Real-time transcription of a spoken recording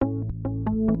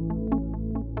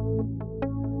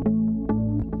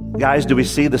Guys, do we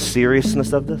see the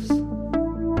seriousness of this?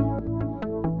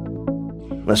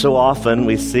 So often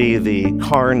we see the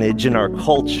carnage in our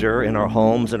culture, in our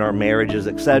homes, in our marriages,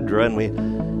 etc., and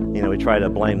we try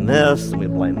to blame this and we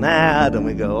blame that, and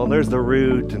we go, oh, there's the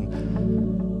root. And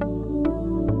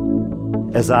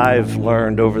as I've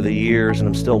learned over the years, and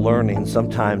I'm still learning,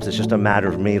 sometimes it's just a matter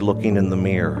of me looking in the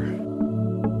mirror.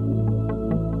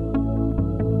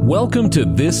 Welcome to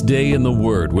This Day in the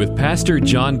Word with Pastor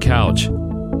John Couch,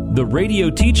 the radio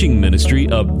teaching ministry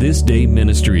of This Day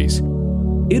Ministries.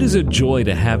 It is a joy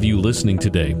to have you listening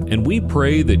today, and we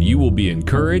pray that you will be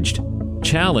encouraged,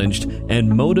 challenged, and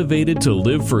motivated to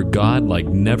live for God like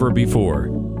never before.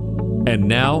 And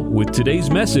now, with today's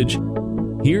message,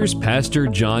 here's Pastor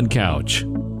John Couch.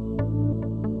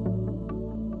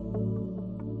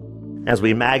 As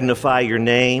we magnify your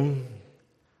name,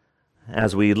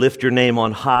 as we lift your name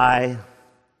on high,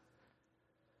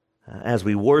 as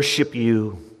we worship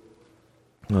you,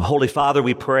 Holy Father,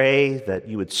 we pray that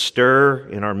you would stir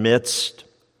in our midst.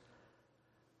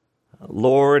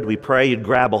 Lord, we pray you'd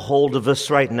grab a hold of us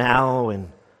right now,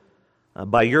 and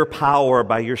by your power,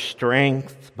 by your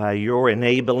strength, by your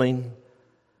enabling,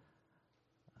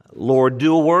 Lord,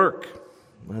 do a work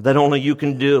that only you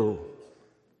can do.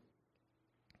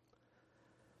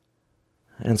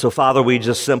 And so, Father, we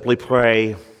just simply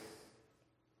pray,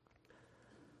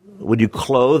 would you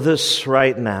clothe us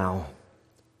right now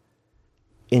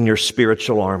in your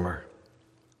spiritual armor?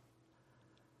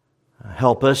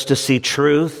 Help us to see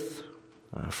truth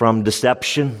from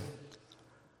deception,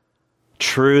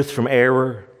 truth from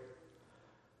error.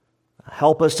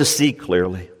 Help us to see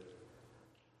clearly,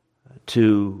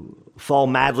 to fall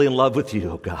madly in love with you,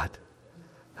 oh God,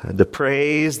 and to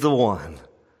praise the one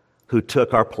who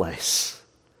took our place.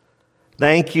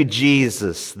 Thank you,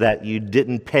 Jesus, that you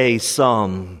didn't pay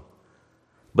some,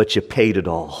 but you paid it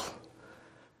all.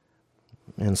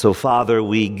 And so, Father,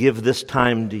 we give this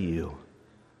time to you,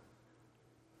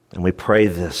 and we pray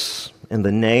this in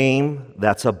the name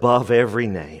that's above every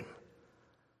name.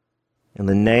 In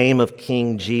the name of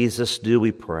King Jesus do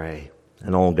we pray,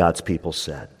 and all God's people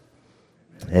said,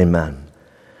 amen.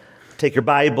 Take your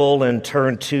Bible and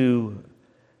turn to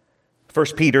 1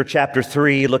 Peter chapter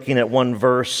 3, looking at one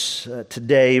verse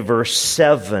today, verse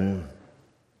 7.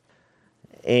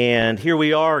 And here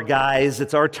we are, guys.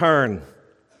 It's our turn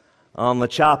on the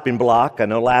chopping block. I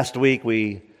know last week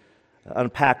we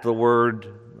unpacked the word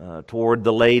toward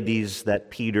the ladies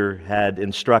that Peter had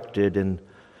instructed. And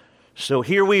so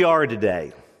here we are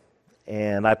today.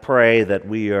 And I pray that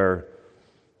we are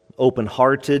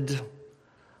open-hearted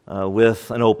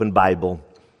with an open Bible.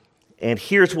 And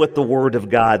here's what the Word of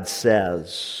God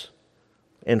says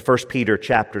in 1 Peter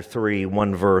chapter 3,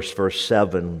 one verse, verse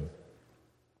 7.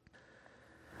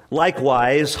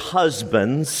 Likewise,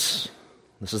 husbands,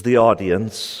 this is the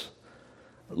audience,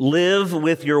 live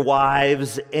with your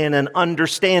wives in an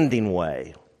understanding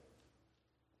way.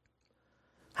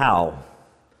 How?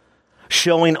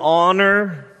 Showing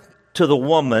honor to the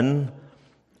woman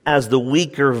as the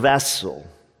weaker vessel,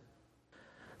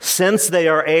 since they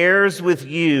are heirs with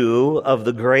you of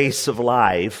the grace of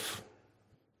life.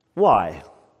 Why?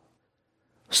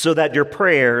 So that your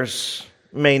prayers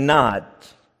may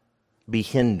not be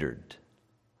hindered.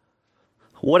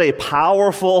 What a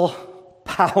powerful,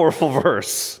 powerful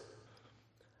verse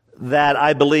that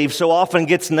I believe so often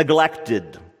gets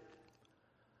neglected.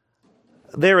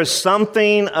 There is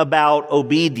something about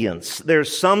obedience.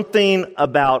 There's something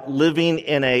about living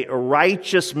in a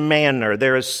righteous manner.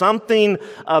 There is something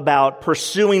about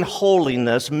pursuing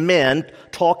holiness, men,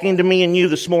 talking to me and you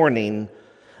this morning,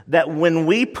 that when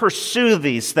we pursue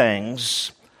these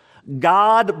things,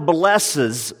 God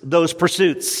blesses those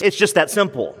pursuits. It's just that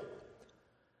simple.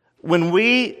 When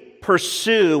we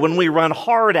pursue, when we run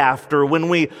hard after, when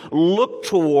we look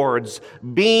towards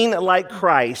being like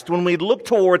Christ, when we look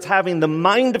towards having the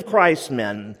mind of Christ,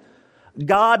 men,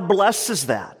 God blesses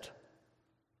that.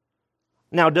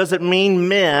 Now, does it mean,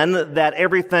 men, that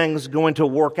everything's going to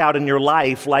work out in your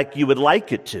life like you would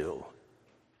like it to?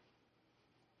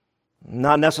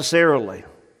 Not necessarily.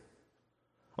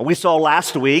 We saw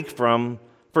last week from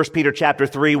 1 Peter chapter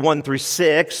 3, 1 through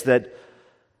 6, that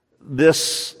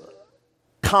this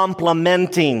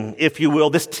complementing, if you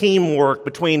will, this teamwork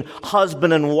between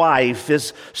husband and wife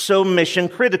is so mission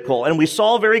critical. And we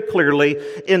saw very clearly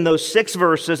in those 6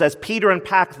 verses, as Peter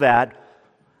unpacked that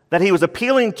he was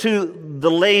appealing to the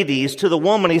ladies, to the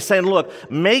woman. He's saying, look,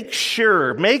 make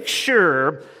sure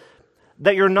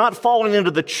that you're not falling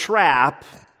into the trap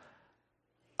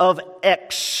of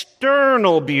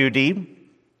external beauty,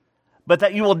 but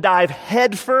that you will dive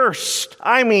head first.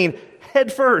 I mean,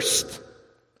 head first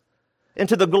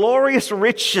into the glorious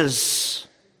riches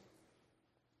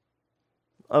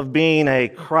of being a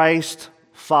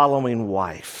Christ-following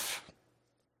wife.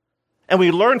 And we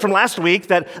learned from last week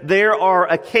that there are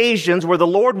occasions where the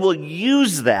Lord will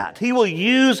use that. He will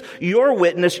use your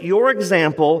witness, your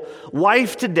example.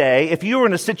 Wife, today, if you are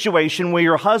in a situation where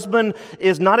your husband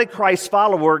is not a Christ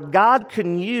follower, God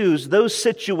can use those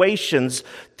situations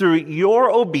through your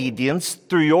obedience,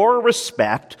 through your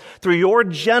respect, through your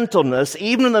gentleness,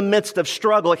 even in the midst of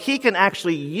struggle. He can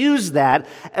actually use that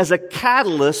as a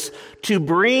catalyst to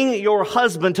bring your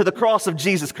husband to the cross of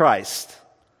Jesus Christ.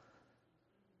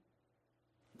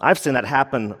 I've seen that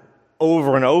happen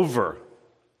over and over,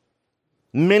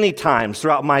 many times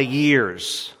throughout my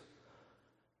years.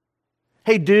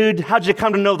 Hey, dude, how'd you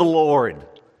come to know the Lord?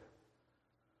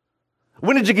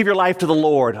 When did you give your life to the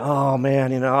Lord? Oh,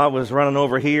 man, I was running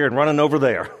over here and running over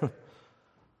there.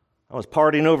 I was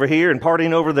partying over here and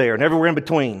partying over there and everywhere in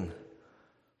between.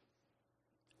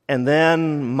 And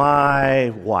then my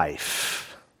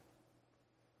wife,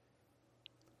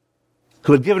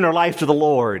 who had given her life to the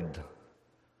Lord,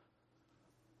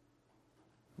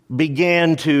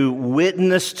 began to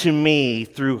witness to me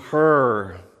through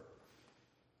her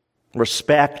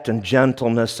respect and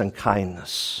gentleness and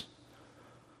kindness.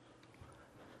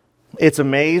 It's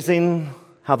amazing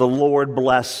how the Lord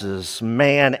blesses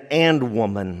man and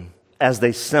woman as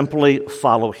they simply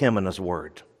follow Him and His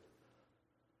Word.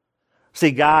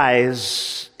 See,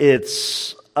 guys,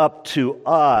 it's up to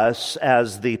us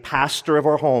as the pastor of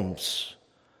our homes.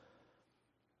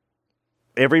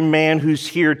 Every man who's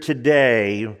here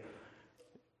today,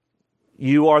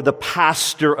 you are the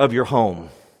pastor of your home.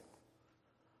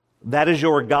 That is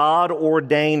your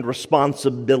God-ordained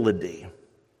responsibility.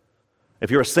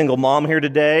 If you're a single mom here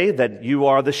today, that you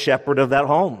are the shepherd of that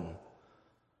home.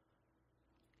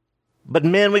 But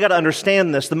men, we got to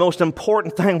understand this. The most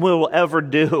important thing we will ever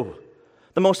do,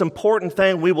 the most important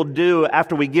thing we will do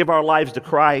after we give our lives to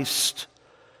Christ,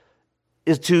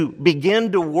 is to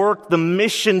begin to work the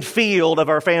mission field of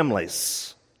our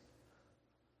families.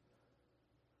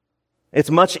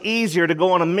 It's much easier to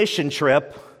go on a mission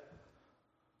trip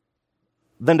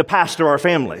than to pastor our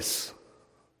families.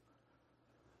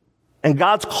 And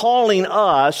God's calling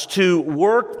us to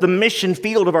work the mission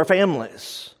field of our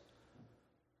families.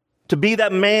 To be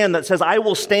that man that says, I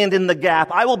will stand in the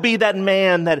gap. I will be that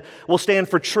man that will stand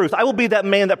for truth. I will be that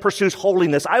man that pursues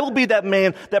holiness. I will be that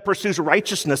man that pursues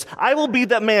righteousness. I will be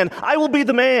that man. I will be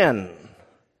the man.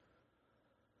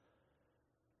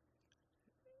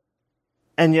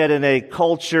 And yet in a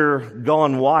culture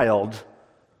gone wild,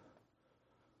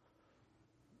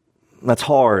 that's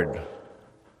hard.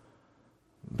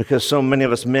 Because so many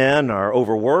of us men are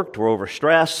overworked, we're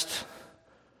overstressed,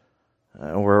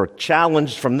 we're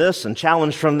challenged from this and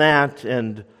challenged from that,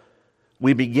 and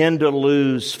we begin to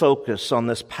lose focus on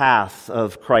this path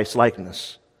of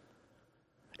Christ-likeness.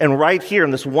 And right here in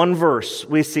this one verse,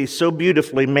 we see so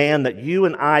beautifully, man, that you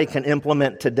and I can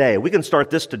implement today. We can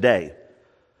start this today.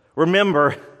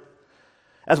 Remember,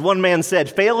 as one man said,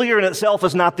 failure in itself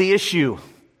is not the issue.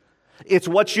 It's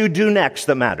what you do next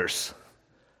that matters.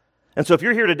 And so if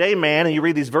you're here today, man, and you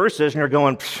read these verses and you're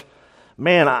going,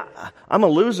 man, I'm a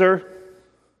loser,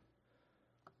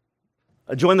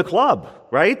 join the club,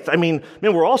 right? I mean,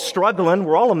 we're all struggling.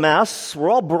 We're all a mess. We're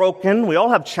all broken. We all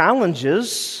have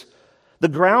challenges. The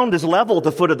ground is level at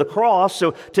the foot of the cross.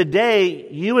 So today,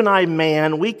 you and I,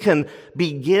 man, we can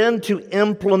begin to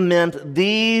implement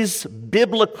these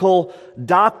biblical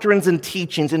doctrines and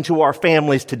teachings into our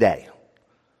families today.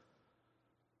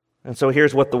 And so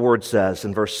here's what the Word says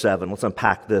in verse 7. Let's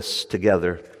unpack this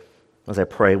together as I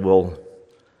pray we'll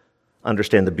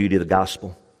understand the beauty of the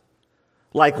gospel.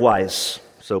 Likewise,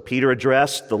 so Peter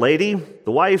addressed the lady,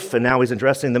 the wife, and now he's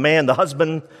addressing the man, the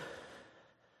husband.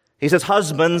 He says,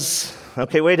 husbands,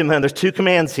 okay, wait a minute, there's two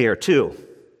commands here, two.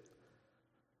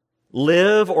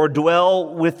 Live or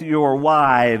dwell with your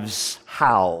wives,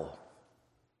 how?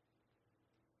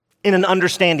 In an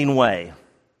understanding way.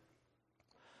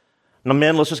 Now,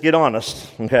 men, let's just get honest,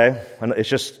 okay? It's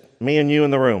just me and you in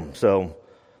the room, so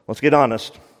let's get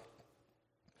honest.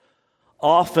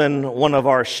 Often, one of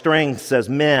our strengths as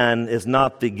men is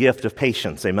not the gift of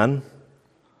patience, amen?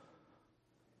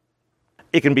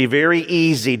 It can be very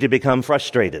easy to become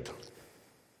frustrated.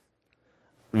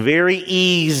 Very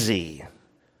easy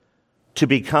to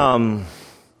become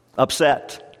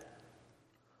upset.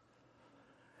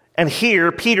 And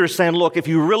here, Peter's saying, look, if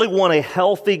you really want a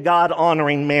healthy,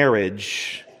 God-honoring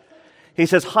marriage, he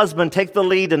says, husband, take the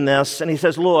lead in this. And he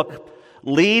says, look,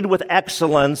 lead with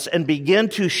excellence and begin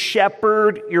to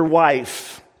shepherd your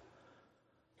wife.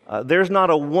 There's not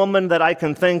a woman that I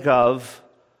can think of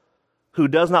who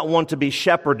does not want to be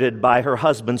shepherded by her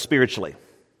husband spiritually.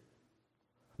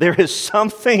 There is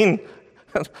something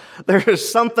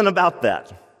about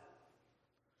that.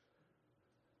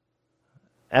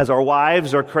 As our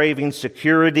wives are craving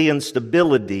security and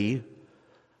stability,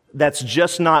 that's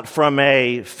just not from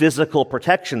a physical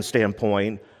protection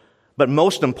standpoint, but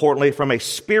most importantly, from a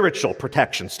spiritual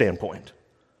protection standpoint.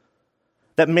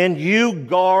 That men, you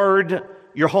guard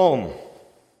your home.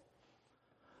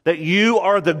 That you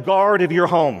are the guard of your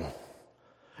home.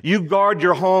 You guard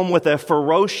your home with a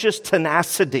ferocious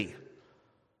tenacity.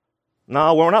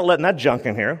 No, we're not letting that junk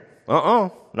in here.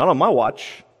 Not on my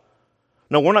watch.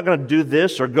 No, we're not going to do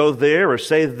this or go there or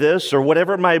say this or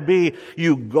whatever it might be.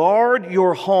 You guard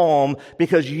your home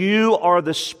because you are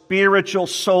the spiritual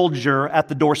soldier at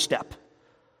the doorstep.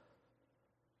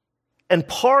 And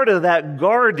part of that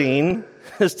guarding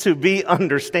is to be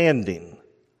understanding.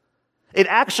 It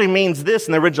actually means this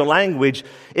in the original language.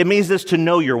 It means this to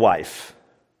know your wife.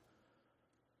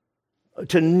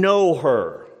 To know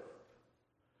her.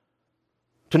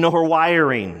 To know her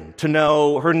wiring. To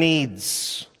know her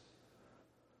needs.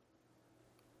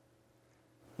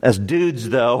 As dudes,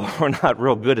 though, we're not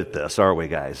real good at this, are we,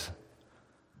 guys?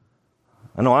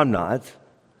 I know I'm not.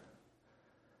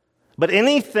 But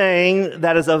anything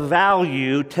that is of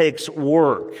value takes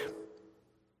work.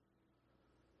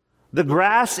 The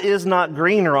grass is not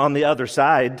greener on the other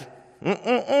side.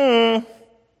 The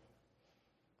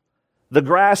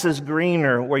grass is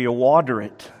greener where you water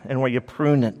it and where you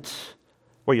prune it,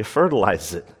 where you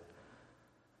fertilize it,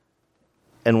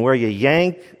 and where you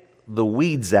yank the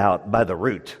weeds out by the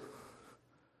root.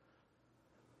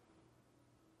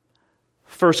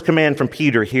 First command from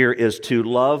Peter here is to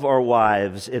love our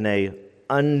wives in a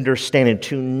understanding,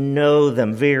 to know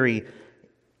them very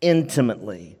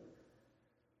intimately.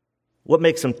 What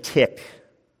makes them tick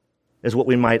is what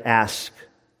we might ask.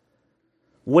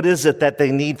 What is it that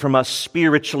they need from us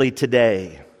spiritually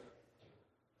today?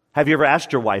 Have you ever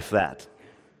asked your wife that?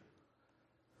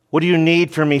 What do you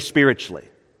need from me spiritually?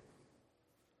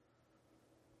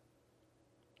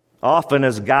 Often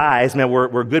as guys, man,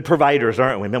 we're good providers,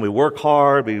 aren't we? Man, we work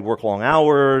hard, we work long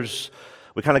hours.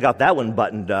 We kind of got that one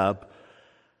buttoned up.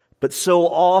 But so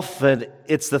often,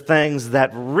 it's the things that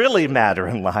really matter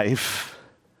in life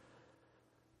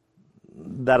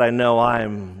that I know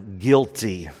I'm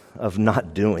guilty of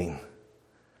not doing.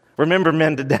 Remember,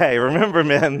 men, today. Remember,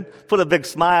 men, put a big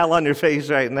smile on your face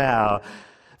right now.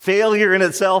 Failure in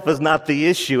itself is not the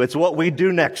issue. It's what we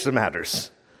do next that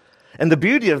matters. And the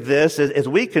beauty of this is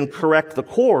we can correct the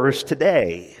course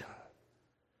today.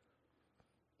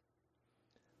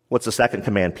 What's the second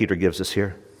command Peter gives us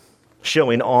here?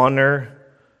 Showing honor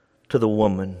to the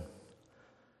woman.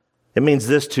 It means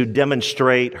this: to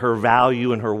demonstrate her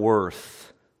value and her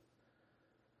worth.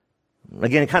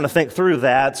 Again, kind of think through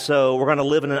that. So we're going to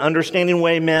live in an understanding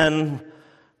way, men.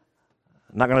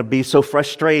 Not going to be so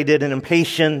frustrated and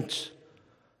impatient.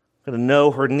 Going to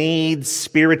know her needs,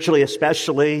 spiritually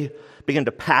especially. Begin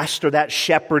to pastor that,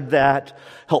 shepherd that,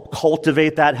 help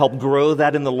cultivate that, help grow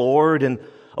that in the Lord. And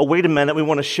oh, wait a minute, we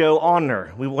want to show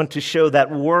honor. We want to show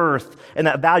that worth and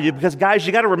that value. Because guys,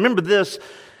 you got to remember this.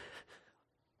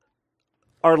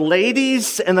 Our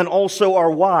ladies and then also our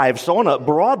wives, so I want to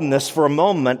broaden this for a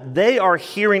moment. They are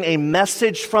hearing a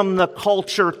message from the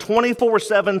culture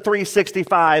 24/7,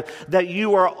 365 that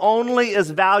you are only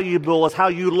as valuable as how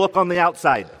you look on the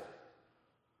outside.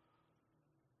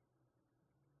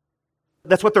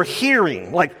 That's what they're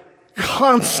hearing, like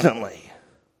constantly.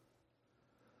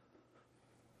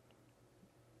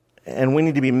 And we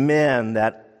need to be men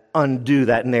that undo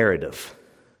that narrative.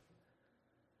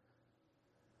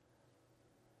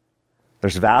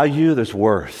 There's value, there's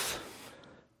worth.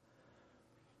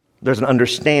 There's an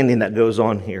understanding that goes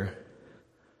on here.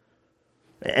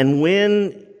 And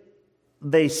when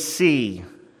they see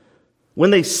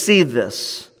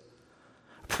this,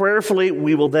 prayerfully,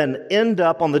 we will then end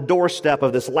up on the doorstep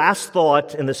of this last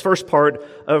thought in this first part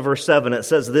of verse 7. It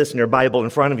says this in your Bible in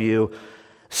front of you: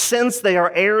 since they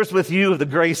are heirs with you of the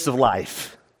grace of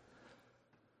life.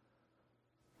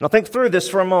 Now think through this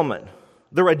for a moment.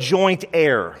 They're a joint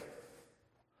heir.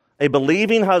 A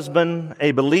believing husband,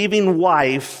 a believing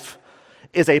wife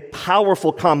is a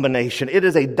powerful combination. It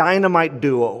is a dynamite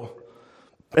duo.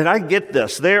 And I get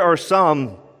this. There are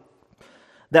some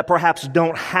that perhaps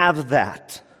don't have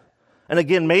that. And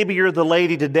again, maybe you're the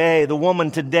lady today, the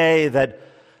woman today that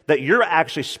you're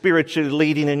actually spiritually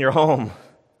leading in your home.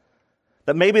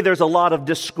 That maybe there's a lot of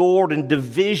discord and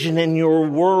division in your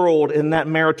world in that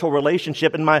marital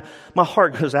relationship. And my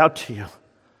heart goes out to you.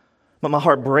 But my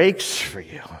heart breaks for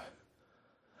you.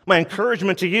 My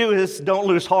encouragement to you is don't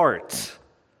lose heart.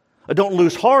 Don't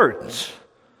lose heart.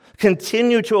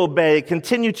 Continue to obey.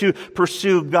 Continue to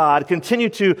pursue God. Continue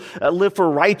to live for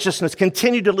righteousness.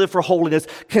 Continue to live for holiness.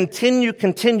 Continue,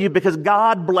 because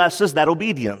God blesses that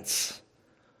obedience.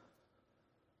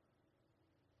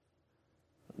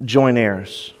 Joint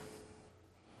heirs.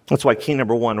 That's why key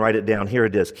number one, write it down. Here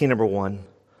it is. Key number one.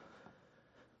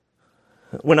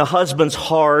 When a husband's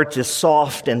heart is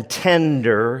soft and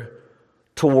tender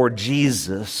toward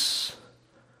Jesus,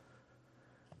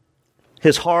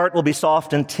 his heart will be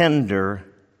soft and tender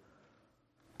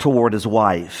toward his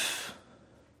wife.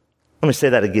 Let me say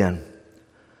that again.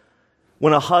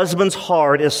 When a husband's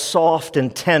heart is soft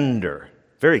and tender,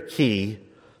 very key,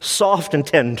 soft and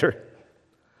tender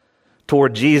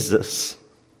toward Jesus,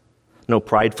 no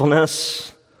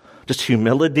pridefulness, just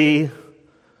humility,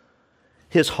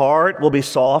 his heart will be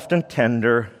soft and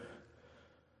tender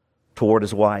toward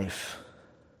his wife.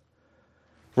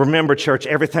 Remember, church,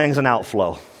 everything's an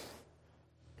outflow.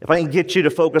 If I can get you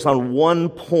to focus on one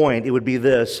point, it would be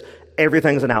this: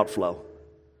 everything's an outflow.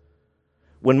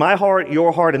 When my heart,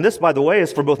 your heart, and this, by the way,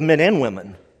 is for both men and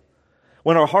women,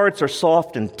 when our hearts are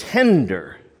soft and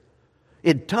tender,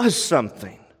 it does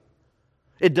something.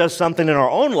 It does something in our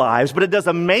own lives, but it does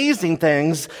amazing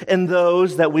things in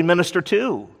those that we minister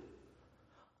to.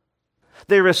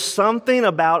 There is something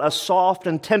about a soft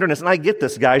and tenderness, and I get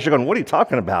this, guys. You're going, what are you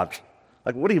talking about?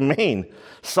 Like, what do you mean?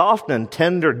 Soft and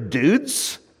tender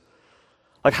dudes?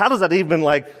 Like, how does that even,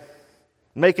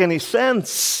 make any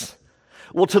sense?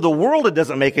 Well, to the world, it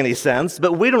doesn't make any sense,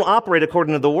 but we don't operate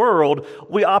according to the world.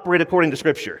 We operate according to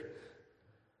Scripture.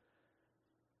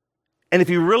 And if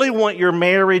you really want your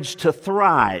marriage to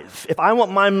thrive, if I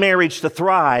want my marriage to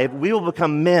thrive, we will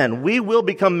become men. We will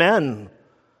become men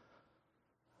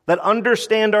that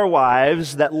understand our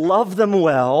wives, that love them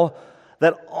well,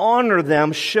 that honor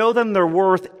them, show them their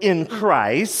worth in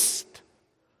Christ.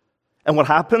 And what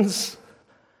happens?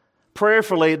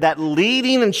 Prayerfully, that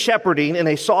leading and shepherding in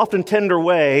a soft and tender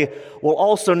way will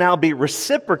also now be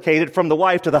reciprocated from the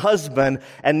wife to the husband,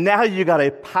 and now you got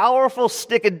a powerful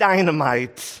stick of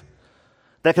dynamite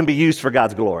that can be used for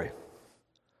God's glory.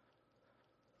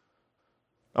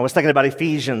 I was thinking about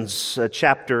Ephesians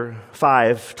chapter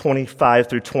 5, 25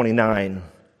 through 29.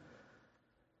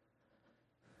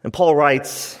 And Paul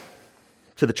writes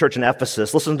to the church in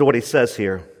Ephesus, listen to what he says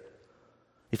here.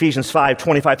 Ephesians 5,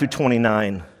 25 through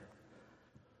 29.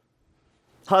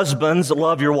 Husbands,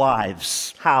 love your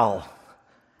wives. How?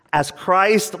 As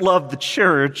Christ loved the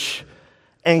church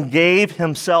and gave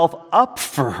himself up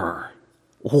for her.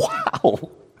 Wow.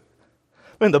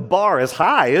 I mean, the bar is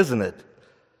high, isn't it?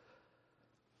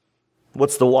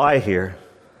 What's the why here?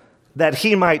 That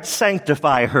he might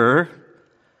sanctify her,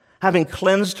 having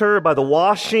cleansed her by the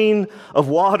washing of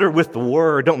water with the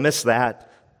word. Don't miss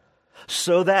that.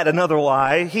 So that, another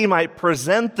why, he might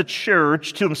present the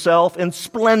church to himself in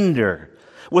splendor,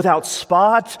 without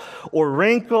spot or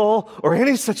wrinkle or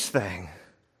any such thing.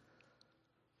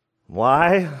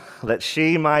 Why? That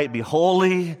she might be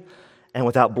holy and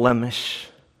without blemish.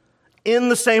 In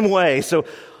the same way. So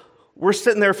we're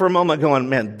sitting there for a moment going,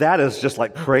 man, that is just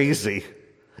like crazy.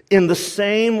 In the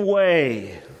same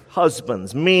way,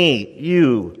 husbands, me,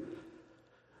 you,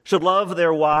 should love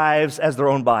their wives as their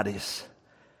own bodies.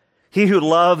 He who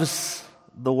loves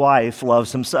the wife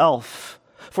loves himself.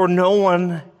 For no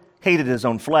one hated his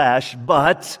own flesh,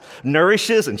 but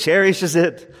nourishes and cherishes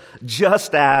it,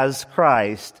 just as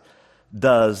Christ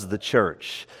does the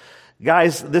church.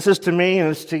 Guys, this is to me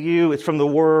and it's to you. It's from the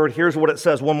Word. Here's what it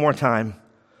says one more time.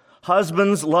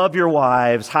 Husbands, love your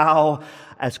wives. How?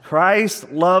 As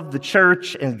Christ loved the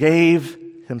church and gave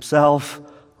himself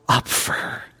up for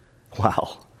her.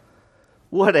 Wow.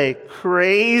 What a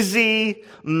crazy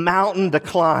mountain to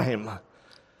climb.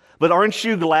 But aren't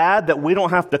you glad that we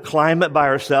don't have to climb it by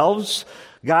ourselves?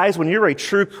 Guys, when you're a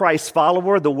true Christ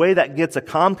follower, the way that gets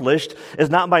accomplished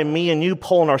is not by me and you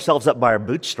pulling ourselves up by our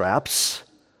bootstraps.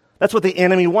 That's what the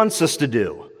enemy wants us to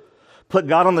do. Put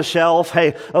God on the shelf.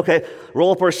 Hey, okay,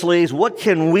 roll up our sleeves. What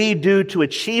can we do to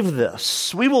achieve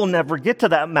this? We will never get to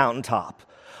that mountaintop.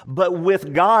 But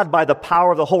with God, by the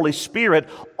power of the Holy Spirit,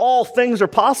 all things are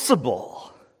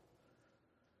possible.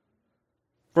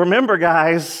 Remember,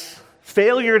 guys,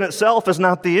 failure in itself is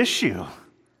not the issue.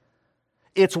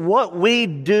 It's what we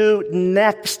do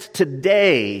next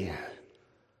today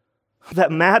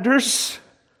that matters.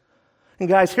 And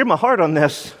guys, hear my heart on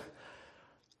this.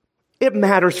 It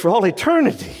matters for all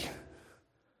eternity.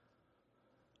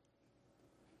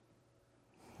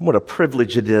 What a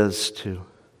privilege it is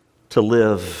to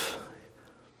live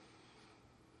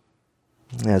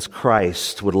as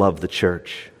Christ would love the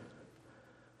church.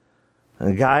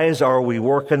 And guys, are we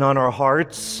working on our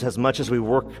hearts as much as we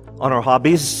work on our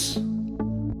hobbies?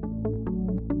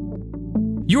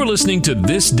 You're listening to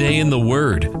This Day in the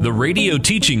Word, the radio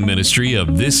teaching ministry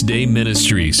of This Day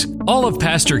Ministries. All of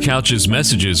Pastor Couch's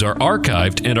messages are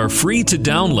archived and are free to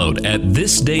download at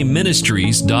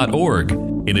thisdayministries.org.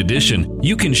 In addition,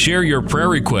 you can share your prayer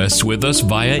requests with us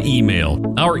via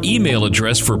email. Our email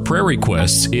address for prayer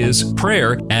requests is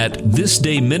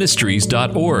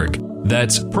prayer@thisdayministries.org.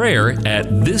 That's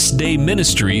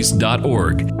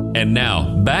prayer@thisdayministries.org. And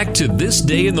now, back to This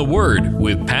Day in the Word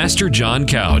with Pastor John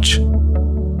Couch.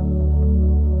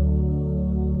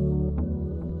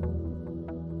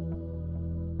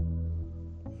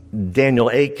 Daniel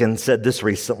Aiken said this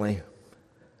recently: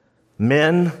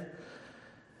 "Men,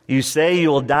 you say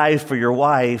you will die for your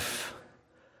wife,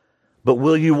 but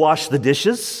will you wash the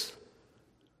dishes?"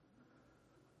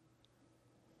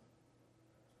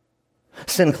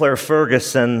 Sinclair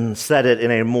Ferguson said it in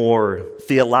a more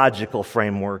theological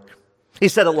framework. He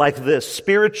said it like this: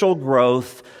 spiritual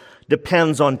growth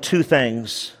depends on two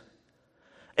things: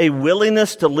 a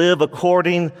willingness to live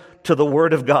according to the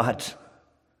Word of God,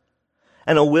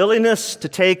 and a willingness to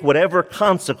take whatever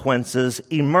consequences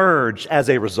emerge as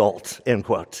a result, end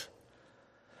quote.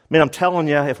 I mean, I'm telling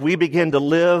you, if we begin to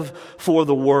live for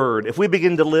the Word, if we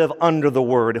begin to live under the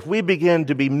Word, if we begin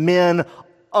to be men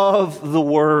of the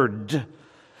Word,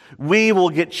 we will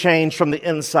get changed from the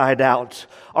inside out.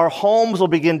 Our homes will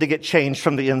begin to get changed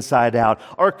from the inside out.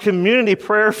 Our community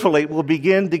prayerfully will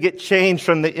begin to get changed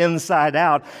from the inside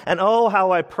out. And oh,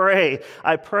 how I pray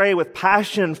with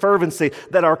passion and fervency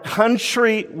that our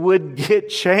country would get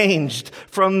changed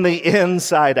from the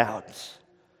inside out.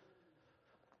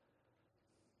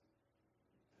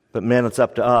 But men, it's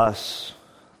up to us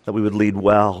that we would lead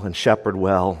well and shepherd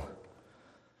well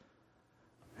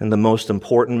in the most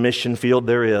important mission field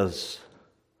there is,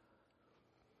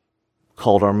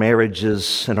 called our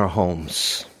marriages and our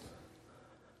homes.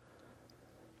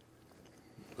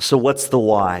 So what's the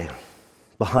why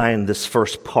behind this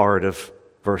first part of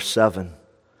verse 7?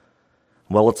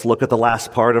 Well, let's look at the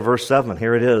last part of verse 7.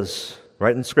 Here it is,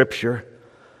 right in Scripture.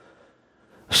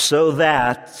 So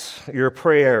that your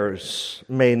prayers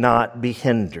may not be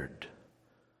hindered.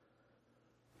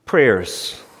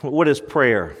 Prayers. What is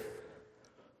prayer?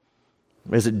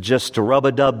 Is it just a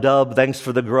rub-a-dub-dub, thanks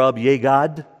for the grub, yay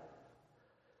God?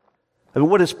 I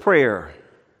mean, what is prayer?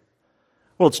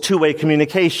 Well, it's two-way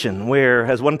communication, where,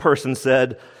 as one person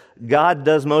said, God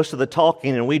does most of the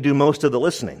talking and we do most of the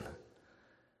listening.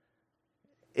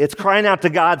 It's crying out to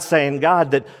God, saying,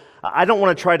 God, that I don't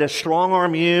want to try to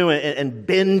strong-arm you and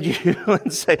bend you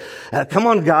and say, come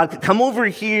on, God, come over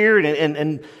here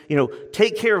and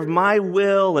take care of my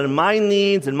will and my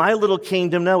needs and my little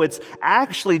kingdom. No, it's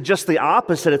actually just the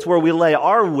opposite. It's where we lay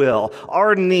our will,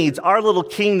 our needs, our little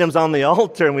kingdoms on the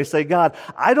altar, and we say, God,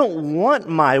 I don't want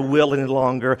my will any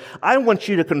longer. I want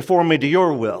you to conform me to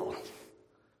your will.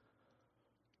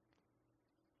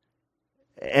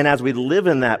 And as we live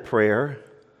in that prayer,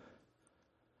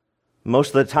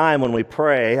 most of the time when we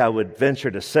pray, I would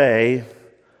venture to say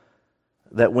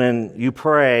that when you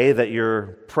pray, that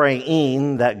you're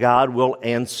praying that God will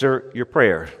answer your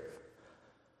prayer.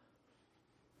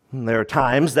 And there are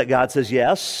times that God says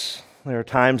yes. There are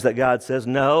times that God says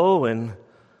no. And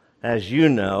as you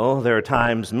know, there are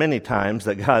times, many times,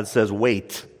 that God says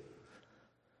wait.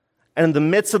 And in the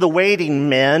midst of the waiting,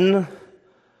 men,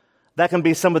 that can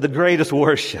be some of the greatest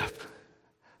worship.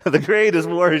 The greatest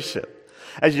worship.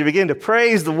 As you begin to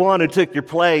praise the one who took your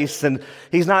place, and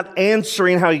he's not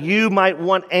answering how you might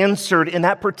want answered in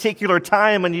that particular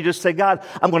time, and you just say, God,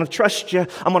 I'm going to trust you.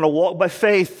 I'm going to walk by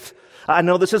faith. I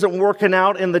know this isn't working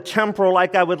out in the temporal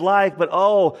like I would like, but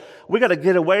we got to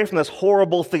get away from this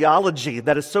horrible theology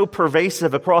that is so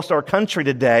pervasive across our country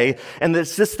today. And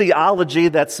it's this theology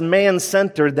that's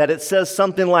man-centered, that it says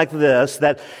something like this,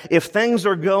 that if things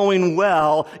are going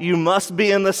well, you must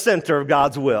be in the center of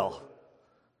God's will.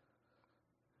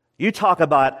 You talk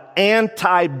about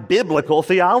anti-biblical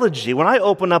theology. When I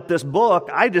open up this book,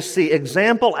 I just see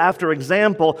example after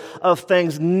example of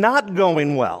things not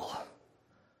going well.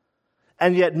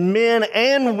 And yet men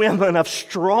and women of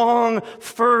strong,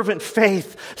 fervent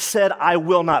faith said, I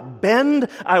will not bend,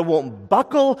 I won't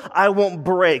buckle, I won't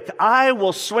break. I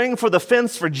will swing for the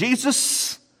fence for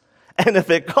Jesus, and if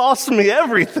it costs me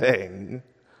everything,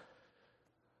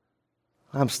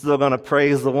 I'm still going to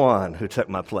praise the one who took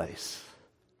my place.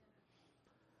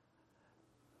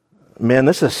 Man,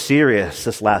 this is serious,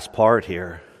 this last part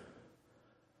here.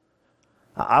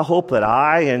 I hope that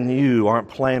I and you aren't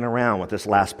playing around with this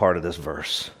last part of this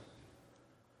verse.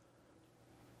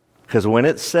 Because when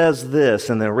it says this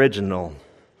in the original,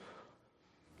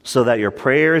 so that your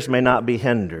prayers may not be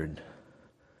hindered.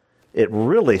 It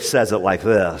really says it like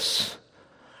this,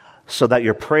 so that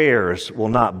your prayers will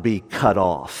not be cut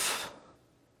off.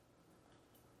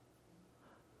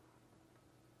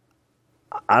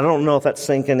 I don't know if that's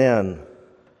sinking in.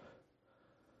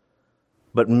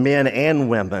 But men and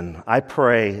women, I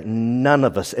pray none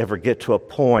of us ever get to a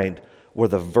point where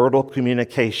the verbal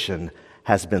communication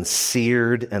has been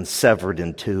seared and severed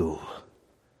in two.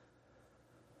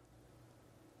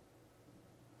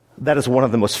 That is one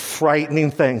of the most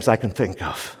frightening things I can think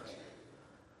of.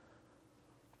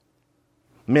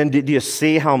 Men, do you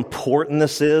see how important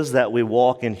this is that we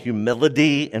walk in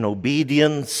humility and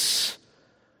obedience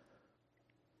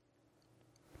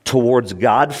towards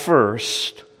God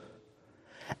first,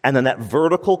 and then that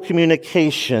vertical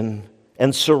communication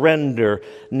and surrender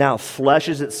now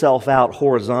fleshes itself out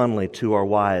horizontally to our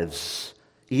wives,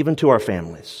 even to our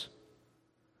families.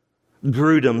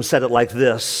 Grudem said it like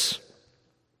this: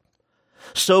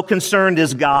 so concerned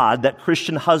is God that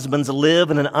Christian husbands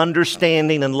live in an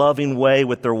understanding and loving way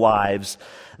with their wives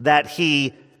that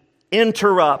he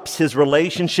interrupts his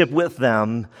relationship with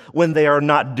them when they are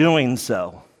not doing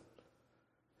so.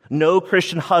 No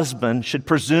Christian husband should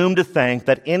presume to think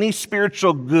that any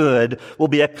spiritual good will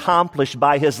be accomplished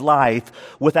by his life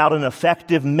without an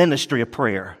effective ministry of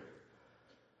prayer.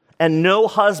 And no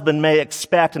husband may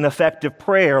expect an effective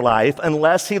prayer life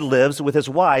unless he lives with his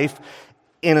wife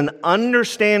in an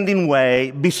understanding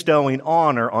way, bestowing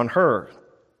honor on her.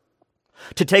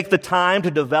 To take the time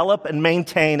to develop and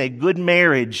maintain a good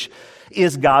marriage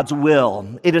is God's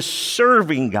will. It is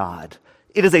serving God.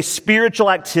 It is a spiritual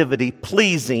activity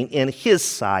pleasing in His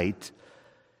sight,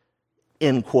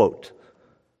 end quote.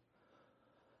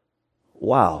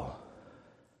 Wow.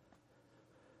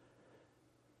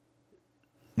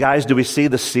 Guys, do we see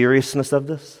the seriousness of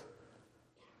this?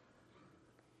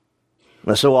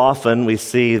 Now, so often we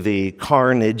see the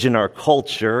carnage in our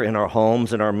culture, in our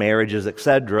homes, in our marriages,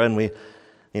 etc., and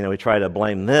we try to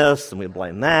blame this and we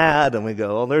blame that, and we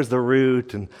go, oh, there's the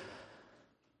root. And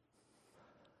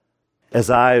as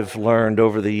I've learned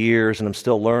over the years, and I'm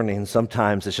still learning,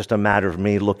 sometimes it's just a matter of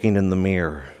me looking in the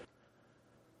mirror.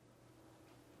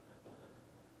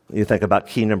 You think about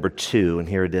key number 2, and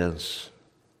here it is.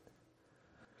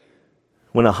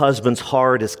 When a husband's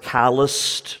heart is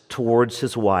calloused towards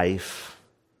his wife,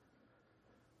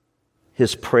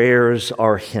 his prayers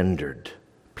are hindered,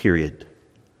 period.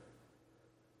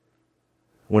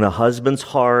 When a husband's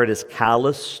heart is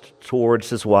calloused towards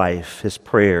his wife, his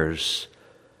prayers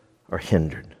are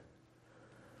hindered.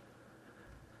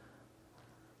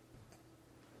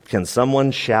 Can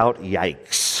someone shout,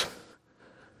 yikes?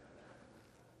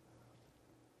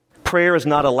 Prayer is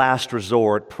not a last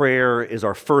resort. Prayer is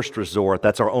our first resort.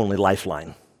 That's our only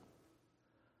lifeline.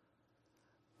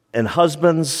 And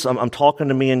husbands, I'm talking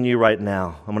to me and you right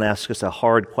now. I'm going to ask us a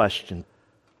hard question.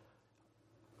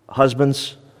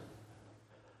 Husbands,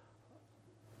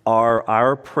 are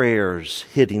our prayers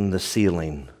hitting the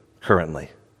ceiling currently?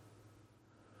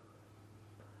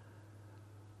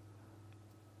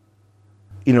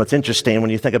 You know, it's interesting when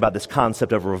you think about this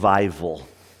concept of revival.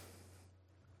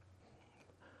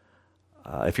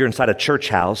 If you're inside a church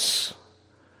house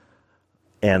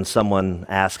and someone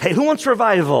asks, hey, who wants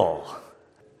revival?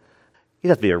 You'd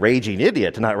have to be a raging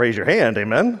idiot to not raise your hand,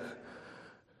 amen?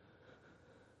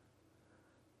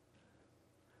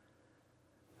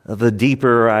 The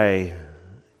deeper I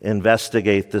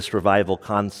investigate this revival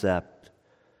concept,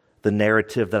 the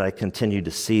narrative that I continue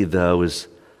to see, though, is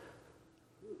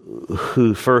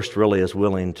who first really is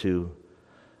willing to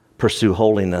pursue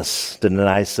holiness, to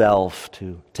deny self,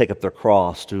 to take up their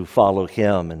cross, to follow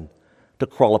Him, and to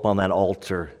crawl up on that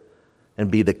altar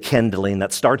and be the kindling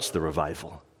that starts the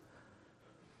revival.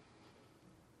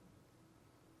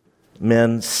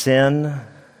 Men, sin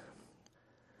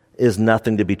is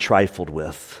nothing to be trifled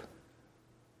with.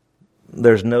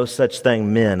 There's no such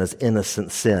thing, men, as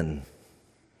innocent sin.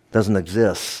 It doesn't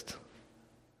exist.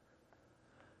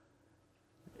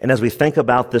 And as we think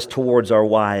about this towards our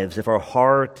wives, if our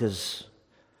heart is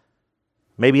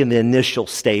maybe in the initial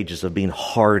stages of being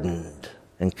hardened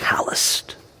and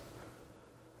calloused,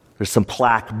 there's some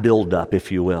plaque buildup,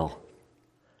 if you will.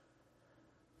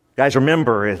 Guys,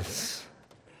 remember,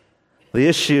 the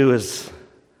issue is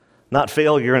not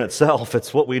failure in itself.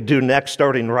 It's what we do next,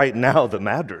 starting right now, that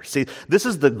matters. See, this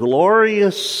is the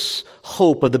glorious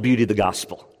hope of the beauty of the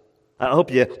gospel. I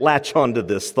hope you latch onto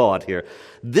this thought here.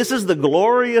 This is the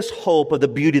glorious hope of the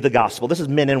beauty of the gospel. This is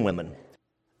men and women.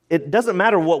 It doesn't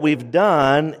matter what we've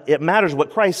done. It matters what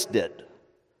Christ did.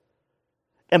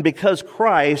 And because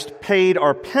Christ paid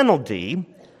our penalty,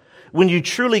 when you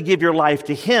truly give your life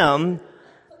to Him,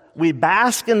 we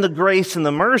bask in the grace and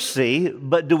the mercy,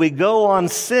 but do we go on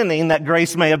sinning that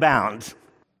grace may abound?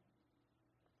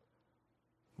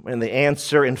 And the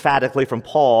answer emphatically from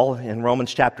Paul in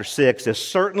Romans chapter 6 is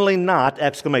certainly not,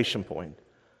 exclamation point.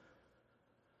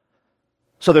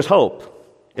 So there's hope.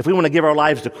 If we want to give our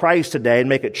lives to Christ today and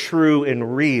make it true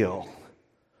and real,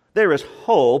 there is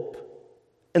hope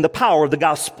in the power of the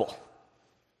gospel.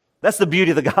 That's the beauty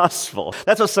of the gospel.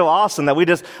 That's what's so awesome, that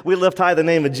we lift high the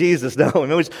name of Jesus, don't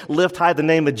we? We just lift high the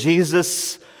name of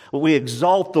Jesus. We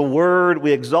exalt the word.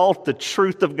 We exalt the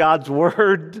truth of God's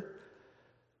word.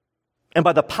 And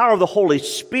by the power of the Holy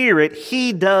Spirit,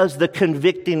 He does the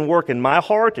convicting work in my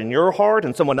heart, in your heart,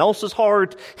 in someone else's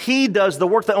heart. He does the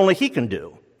work that only He can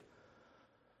do.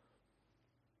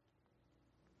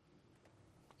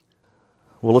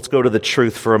 Well, let's go to the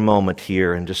truth for a moment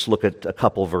here and just look at a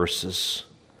couple verses.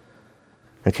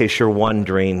 In case you're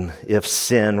wondering if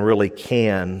sin really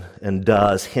can and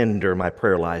does hinder my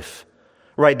prayer life,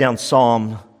 write down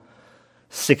Psalm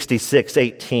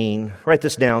 66:18. Write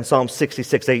this down, Psalm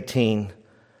 66:18.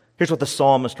 Here's what the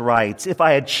psalmist writes. If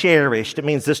I had cherished, it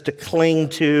means this: to cling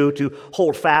to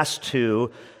hold fast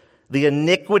to, the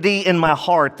iniquity in my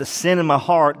heart, the sin in my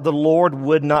heart, the Lord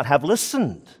would not have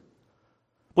listened.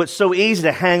 Well, it's so easy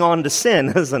to hang on to sin,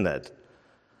 isn't it?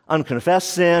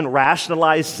 Unconfessed sin,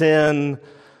 rationalized sin,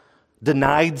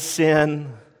 denied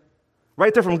sin.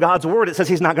 Right there from God's word, it says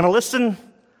He's not going to listen.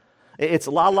 It's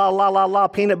la, la, la, la, la,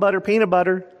 peanut butter, peanut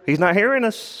butter. He's not hearing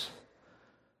us.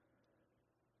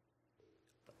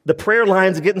 The prayer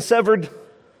line's getting severed.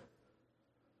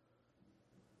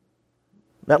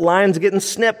 That line's getting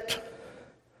snipped.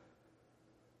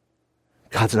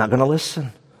 God's not going to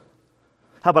listen.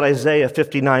 How about Isaiah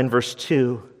 59, verse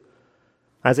 2?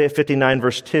 Isaiah 59,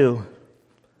 verse 2.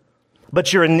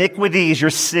 But your iniquities, your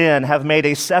sin, have made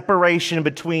a separation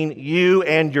between you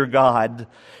and your God,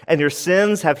 and your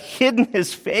sins have hidden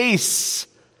His face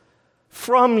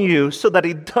from you so that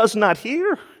He does not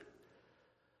hear.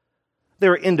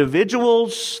 There are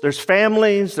individuals, there's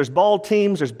families, there's ball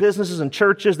teams, there's businesses and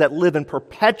churches that live in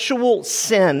perpetual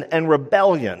sin and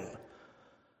rebellion.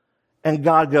 And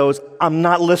God goes, I'm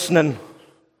not listening.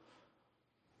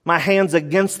 My hand's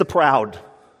against the proud.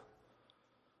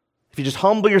 If you just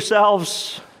humble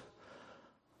yourselves,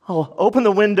 I'll open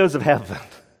the windows of heaven.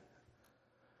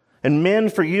 And men,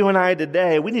 for you and I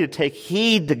today, we need to take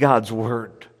heed to God's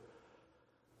word.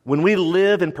 When we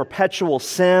live in perpetual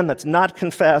sin that's not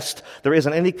confessed, there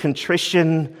isn't any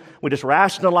contrition. We just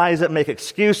rationalize it, make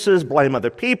excuses, blame other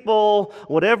people,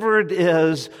 whatever it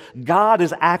is. God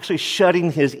is actually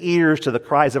shutting His ears to the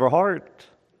cries of our heart.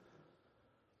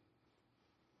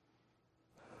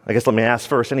 I guess let me ask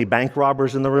first, any bank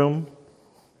robbers in the room?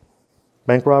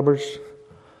 Bank robbers?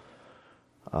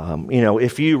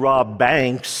 If you rob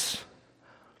banks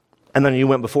and then you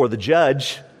went before the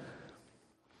judge,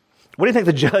 what do you think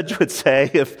the judge would say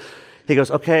if he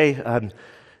goes, okay,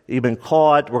 you've been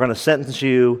caught, we're going to sentence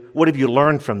you, what have you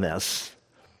learned from this?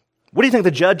 What do you think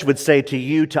the judge would say to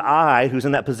you, to I, who's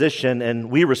in that position, and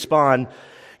we respond,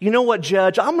 you know what,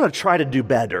 judge, I'm going to try to do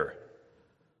better.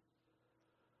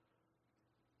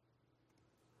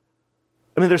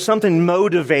 I mean, there's something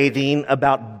motivating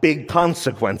about big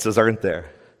consequences, aren't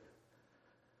there?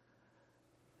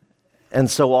 And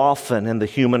so often in the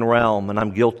human realm, and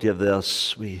I'm guilty of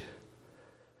this, we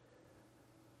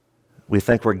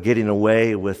think we're getting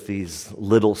away with these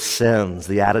little sins,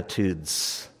 the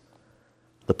attitudes,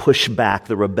 the pushback,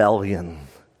 the rebellion.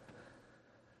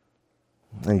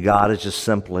 And God is just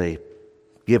simply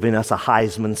giving us a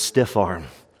Heisman stiff arm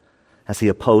as He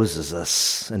opposes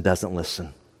us and doesn't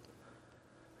listen.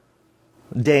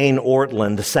 Dane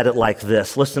Ortland said it like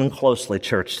this. Listen closely,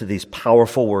 church, to these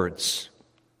powerful words.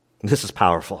 This is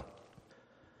powerful.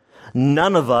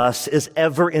 None of us is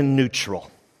ever in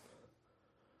neutral.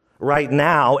 Right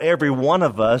now, every one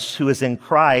of us who is in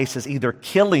Christ is either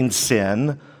killing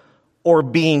sin or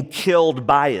being killed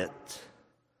by it.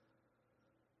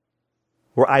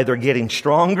 We're either getting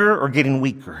stronger or getting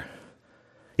weaker.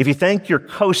 If you think you're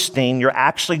coasting, you're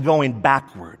actually going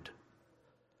backward.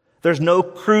 There's no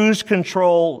cruise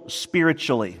control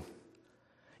spiritually.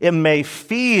 It may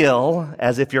feel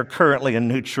as if you're currently in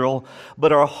neutral,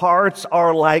 but our hearts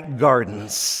are like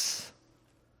gardens.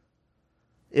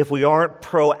 If we aren't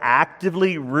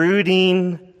proactively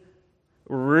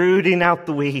rooting out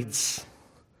the weeds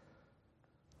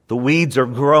are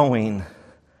growing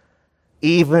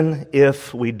even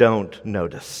if we don't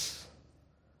notice.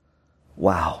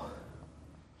 Wow.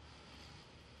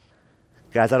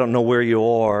 Guys, I don't know where you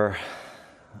are,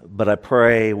 but I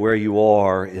pray where you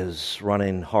are is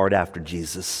running hard after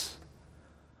Jesus.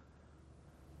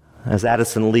 As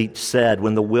Addison Leach said,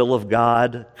 when the will of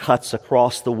God cuts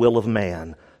across the will of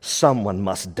man, someone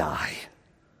must die.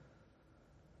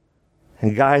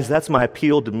 And guys, that's my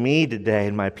appeal to me today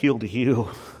and my appeal to you.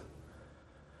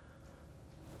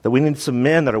 That we need some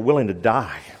men that are willing to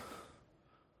die.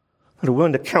 That are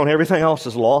willing to count everything else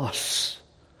as loss.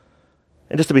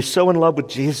 And just to be so in love with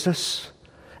Jesus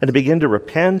and to begin to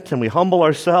repent, and we humble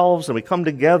ourselves and we come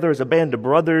together as a band of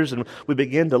brothers and we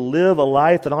begin to live a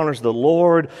life that honors the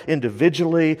Lord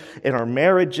individually, in our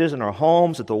marriages, in our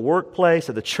homes, at the workplace,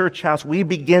 at the church house. We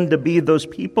begin to be those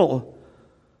people.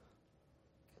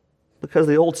 Because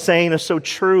the old saying is so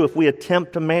true, if we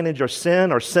attempt to manage our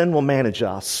sin will manage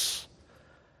us.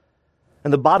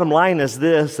 And the bottom line is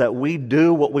this, that we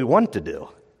do what we want to do.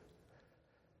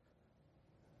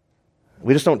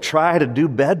 We just don't try to do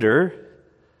better.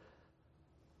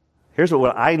 Here's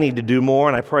what I need to do more,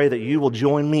 and I pray that you will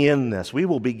join me in this. We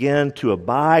will begin to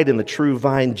abide in the true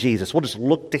vine, Jesus. We'll just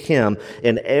look to Him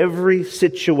in every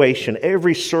situation,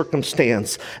 every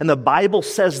circumstance. And the Bible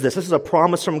says this. This is a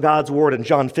promise from God's Word in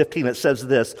John 15. It says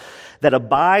this, that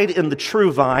abide in the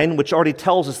true vine, which already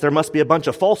tells us there must be a bunch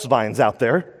of false vines out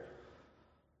there.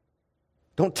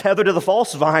 Don't tether to the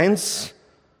false vines.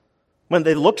 When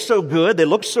they look so good, they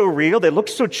look so real, they look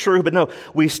so true, but no,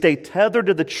 we stay tethered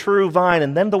to the true vine.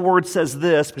 And then the Word says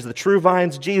this, because the true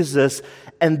vine's Jesus,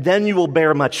 and then you will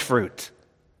bear much fruit.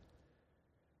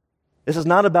 This is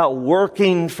not about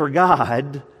working for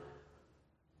God.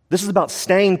 This is about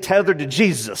staying tethered to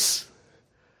Jesus.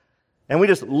 And we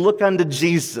just look unto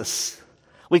Jesus.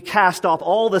 We cast off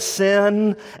all the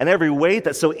sin and every weight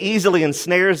that so easily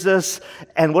ensnares us.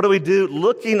 And what do?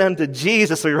 Looking unto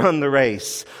Jesus, we run the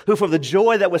race, who for the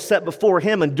joy that was set before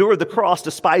Him endured the cross,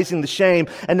 despising the shame,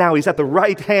 and now He's at the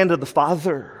right hand of the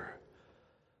Father.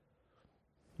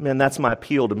 Man, that's my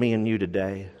appeal to me and you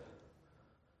today.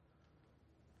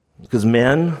 Because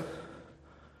men,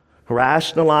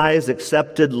 rationalized,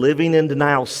 accepted, living in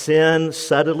denial, sin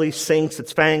subtly sinks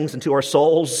its fangs into our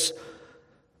souls.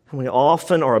 And we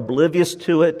often are oblivious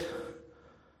to it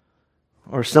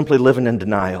or simply living in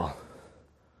denial.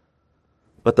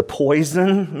 But the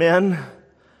poison, men,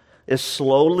 is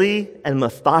slowly and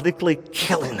methodically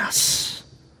killing us.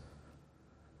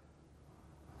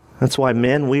 That's why,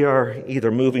 men, we are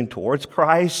either moving towards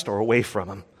Christ or away from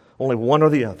Him. Only one or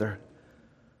the other.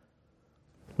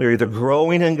 We are either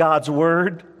growing in God's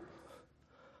Word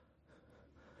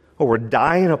or we're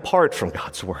dying apart from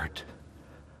God's Word.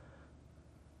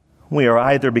 We are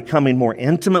either becoming more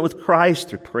intimate with Christ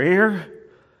through prayer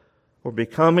or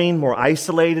becoming more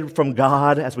isolated from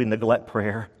God as we neglect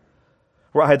prayer.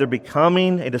 We're either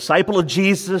becoming a disciple of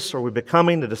Jesus or we're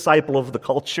becoming a disciple of the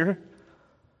culture.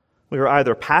 We are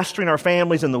either pastoring our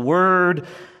families in the Word,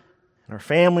 and our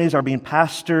families are being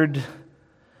pastored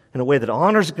in a way that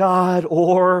honors God,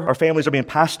 or our families are being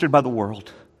pastored by the world.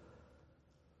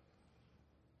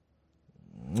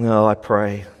 No, I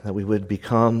pray that we would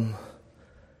become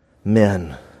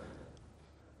men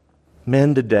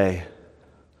today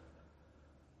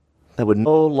that would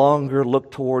no longer look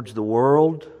towards the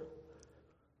world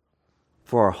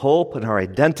for our hope and our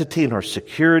identity and our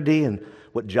security and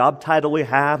what job title we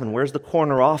have and where's the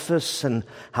corner office and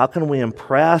how can we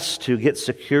impress to get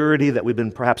security that we've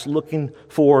been perhaps looking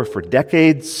for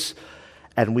decades.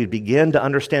 And we begin to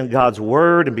understand God's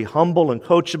Word and be humble and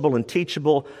coachable and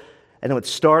teachable. And it would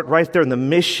start right there in the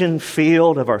mission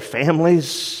field of our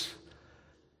families.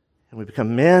 And we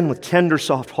become men with tender,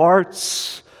 soft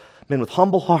hearts, men with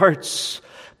humble hearts,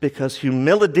 because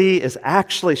humility is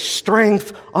actually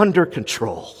strength under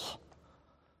control.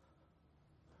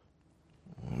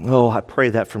 Oh, I pray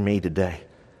that for me today.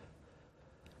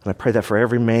 And I pray that for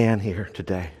every man here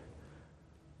today.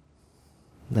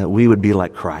 That we would be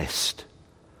like Christ.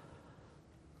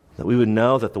 That we would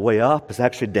know that the way up is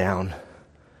actually down.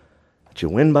 That you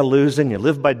win by losing, you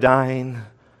live by dying.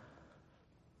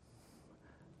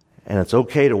 And it's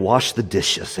okay to wash the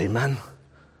dishes, amen?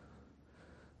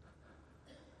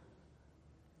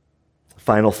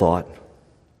 Final thought.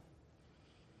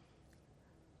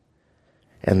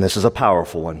 And this is a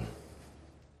powerful one.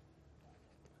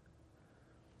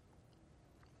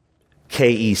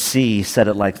 KEC said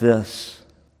it like this: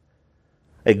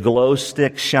 a glow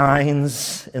stick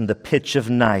shines in the pitch of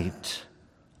night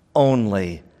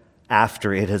only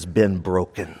after it has been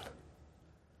broken.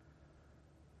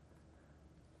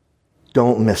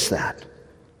 Don't miss that.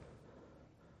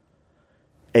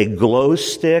 A glow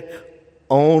stick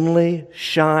only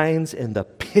shines in the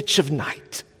pitch of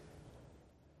night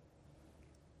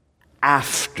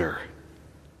after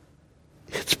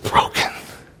it's broken.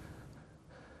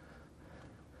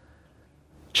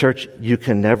 Church, you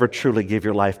can never truly give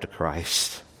your life to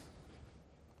Christ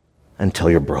until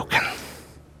you're broken.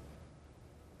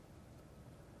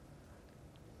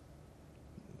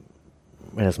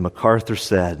 And as MacArthur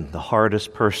said, the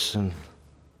hardest person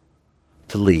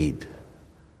to lead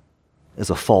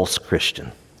is a false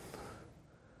Christian.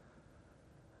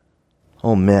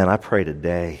 Oh man, I pray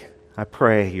today. I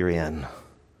pray you're in.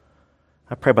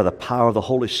 I pray by the power of the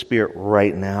Holy Spirit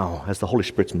right now, as the Holy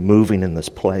Spirit's moving in this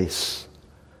place.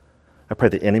 I pray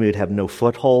the enemy would have no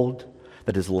foothold,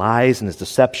 that his lies and his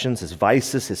deceptions, his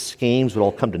vices, his schemes would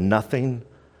all come to nothing.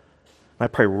 I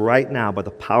pray right now by the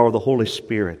power of the Holy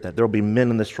Spirit that there will be men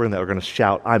in this room that are going to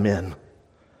shout, I'm in.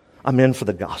 I'm in for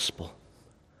the gospel.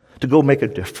 To go make a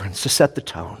difference, to set the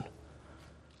tone,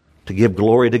 to give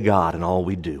glory to God in all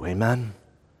we do. Amen?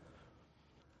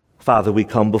 Father, we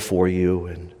come before you,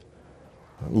 and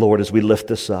Lord, as we lift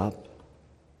this up,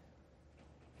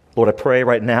 Lord, I pray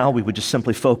right now we would just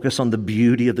simply focus on the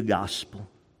beauty of the gospel.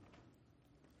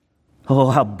 Oh,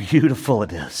 how beautiful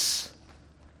it is.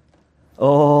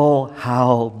 Oh,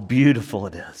 how beautiful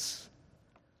it is.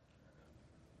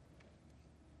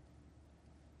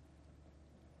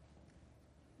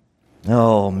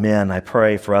 Oh, man, I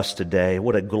pray for us today.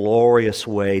 What a glorious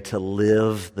way to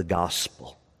live the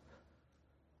gospel.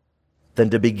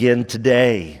 Than to begin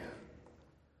today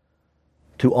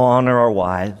to honor our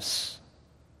wives,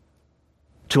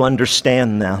 to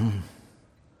understand them,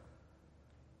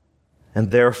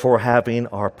 and therefore having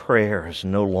our prayers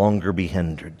no longer be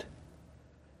hindered.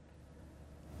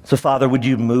 So, Father, would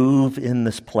you move in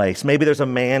this place? Maybe there's a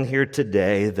man here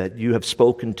today that you have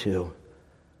spoken to,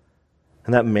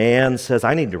 and that man says,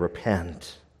 I need to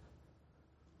repent.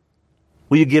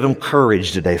 Will you give him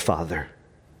courage today, Father?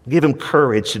 Give him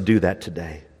courage to do that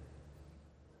today.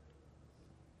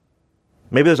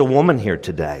 Maybe there's a woman here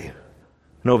today.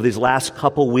 And over these last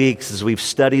couple weeks, as we've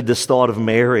studied this thought of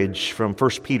marriage from 1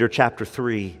 Peter chapter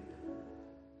 3,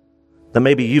 that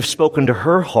maybe you've spoken to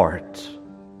her heart.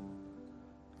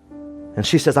 And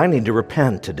she says, I need to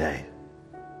repent today.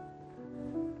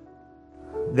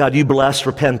 God, you bless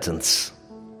repentance.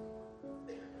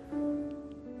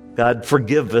 God,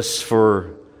 forgive us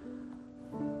for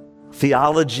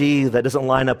theology that doesn't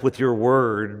line up with your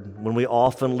word when we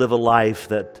often live a life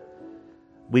that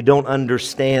we don't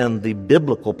understand the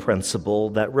biblical principle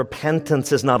that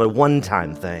repentance is not a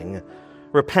one-time thing.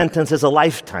 Repentance is a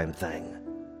lifetime thing.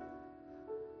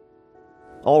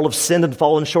 All have sinned and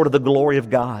fallen short of the glory of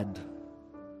God.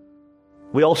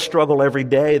 We all struggle every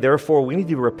day. Therefore, we need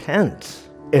to repent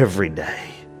every day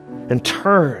and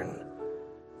turn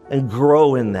and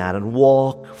grow in that and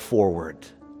walk forward.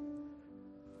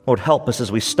 Lord, help us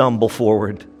as we stumble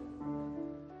forward.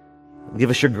 Give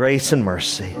us your grace and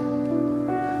mercy.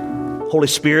 Holy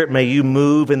Spirit, may you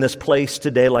move in this place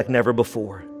today like never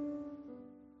before.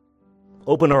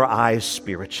 Open our eyes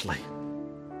spiritually.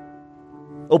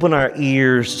 Open our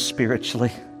ears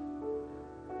spiritually.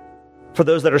 For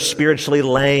those that are spiritually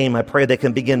lame, I pray they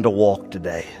can begin to walk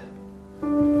today.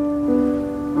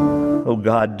 Oh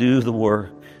God, do the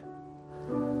work.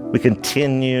 We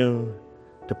continue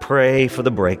to pray for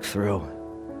the breakthrough.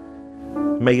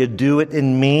 May you do it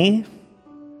in me,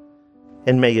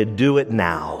 and may you do it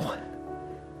now.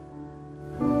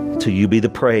 To you be the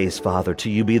praise, Father. To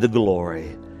you be the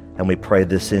glory. And we pray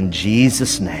this in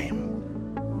Jesus' name.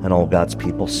 And all God's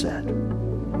people said,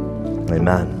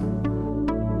 amen.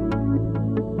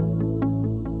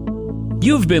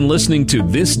 You've been listening to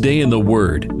This Day in the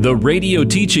Word, the radio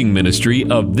teaching ministry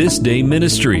of This Day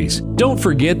Ministries. Don't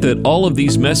forget that all of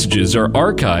these messages are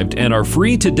archived and are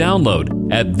free to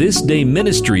download at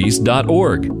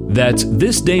thisdayministries.org. That's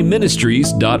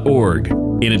thisdayministries.org.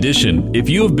 In addition, if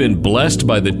you have been blessed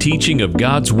by the teaching of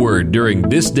God's Word during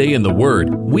This Day in the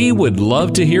Word, we would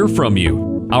love to hear from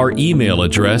you. Our email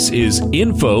address is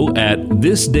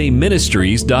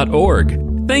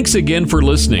info@thisdayministries.org. Thanks again for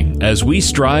listening as we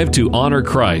strive to honor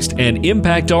Christ and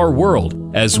impact our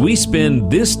world as we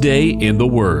spend this day in the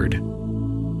Word.